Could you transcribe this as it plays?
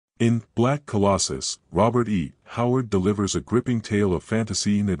In Black Colossus, Robert.Howard delivers a gripping tale of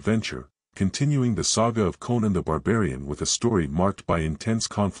fantasy and adventure, continuing the saga of Conan the Barbarian with a story marked by intense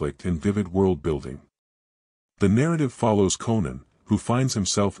conflict and vivid world-building. The narrative follows Conan, who finds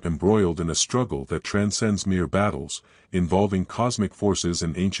himself embroiled in a struggle that transcends mere battles, involving cosmic forces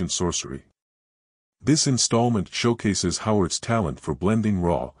and ancient sorcery. This installment showcases Howard's talent for blending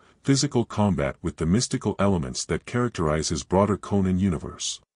raw, physical combat with the mystical elements that characterize his broader Conan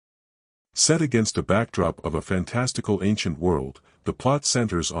universe. Set against a backdrop of a fantastical ancient world, the plot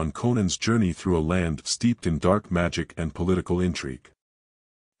centers on Conan's journey through a land steeped in dark magic and political intrigue.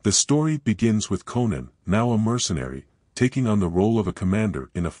 The story begins with Conan, now a mercenary, taking on the role of a commander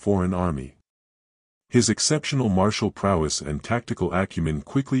in a foreign army. His exceptional martial prowess and tactical acumen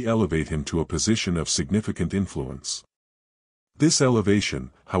quickly elevate him to a position of significant influence. This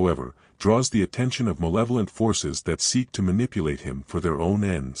elevation, however, draws the attention of malevolent forces that seek to manipulate him for their own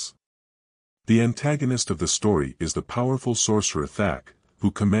ends. The antagonist of the story is the powerful sorcerer Thak, who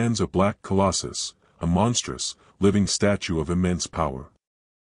commands a black colossus, a monstrous, living statue of immense power.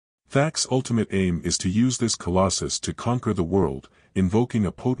 Thak's ultimate aim is to use this colossus to conquer the world, invoking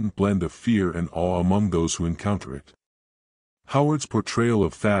a potent blend of fear and awe among those who encounter it. Howard's portrayal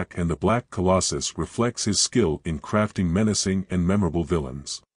of Thak and the Black Colossus reflects his skill in crafting menacing and memorable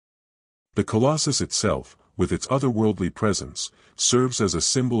villains. The Colossus itself, with its otherworldly presence, serves as a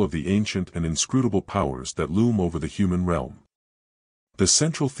symbol of the ancient and inscrutable powers that loom over the human realm. The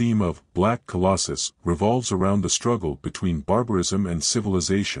central theme of Black Colossus revolves around the struggle between barbarism and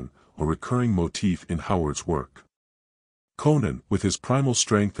civilization, a recurring motif in Howard's work. Conan, with his primal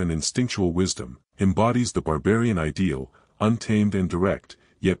strength and instinctual wisdom, embodies the barbarian ideal, untamed and direct,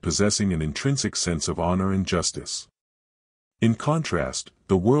 yet possessing an intrinsic sense of honor and justice. In contrast,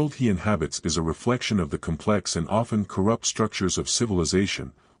 the world he inhabits is a reflection of the complex and often corrupt structures of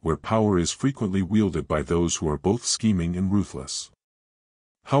civilization, where power is frequently wielded by those who are both scheming and ruthless.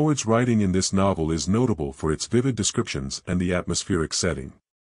 Howard's writing in this novel is notable for its vivid descriptions and the atmospheric setting.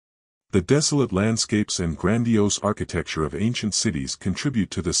 The desolate landscapes and grandiose architecture of ancient cities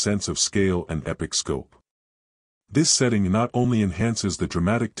contribute to the sense of scale and epic scope. This setting not only enhances the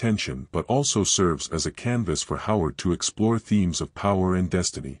dramatic tension but also serves as a canvas for Howard to explore themes of power and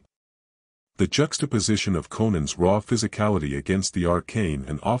destiny. The juxtaposition of Conan's raw physicality against the arcane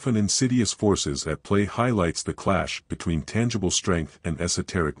and often insidious forces at play highlights the clash between tangible strength and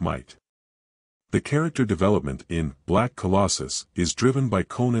esoteric might. The character development in Black Colossus is driven by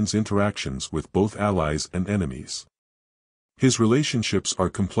Conan's interactions with both allies and enemies. His relationships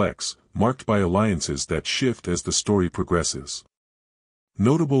are complex, marked by alliances that shift as the story progresses.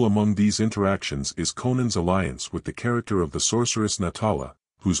 Notable among these interactions is Conan's alliance with the character of the sorceress Natala,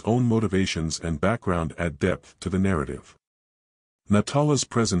 whose own motivations and background add depth to the narrative. Natala's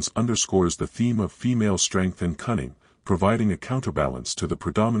presence underscores the theme of female strength and cunning, providing a counterbalance to the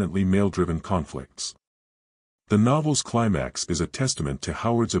predominantly male-driven conflicts. The novel's climax is a testament to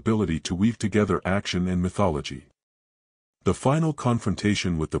Howard's ability to weave together action and mythology. The final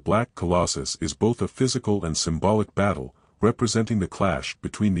confrontation with the Black Colossus is both a physical and symbolic battle, representing the clash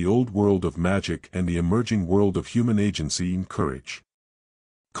between the old world of magic and the emerging world of human agency and courage.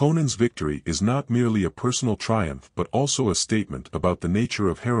 Conan's victory is not merely a personal triumph but also a statement about the nature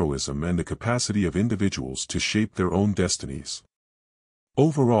of heroism and the capacity of individuals to shape their own destinies.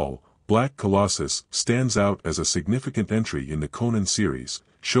 Overall, Black Colossus stands out as a significant entry in the Conan series,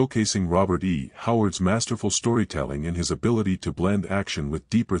 showcasing Robert.Howard's masterful storytelling and his ability to blend action with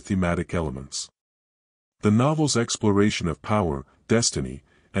deeper thematic elements. The novel's exploration of power, destiny,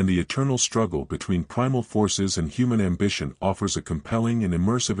 and the eternal struggle between primal forces and human ambition offers a compelling and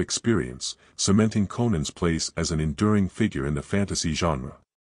immersive experience, cementing Conan's place as an enduring figure in the fantasy genre.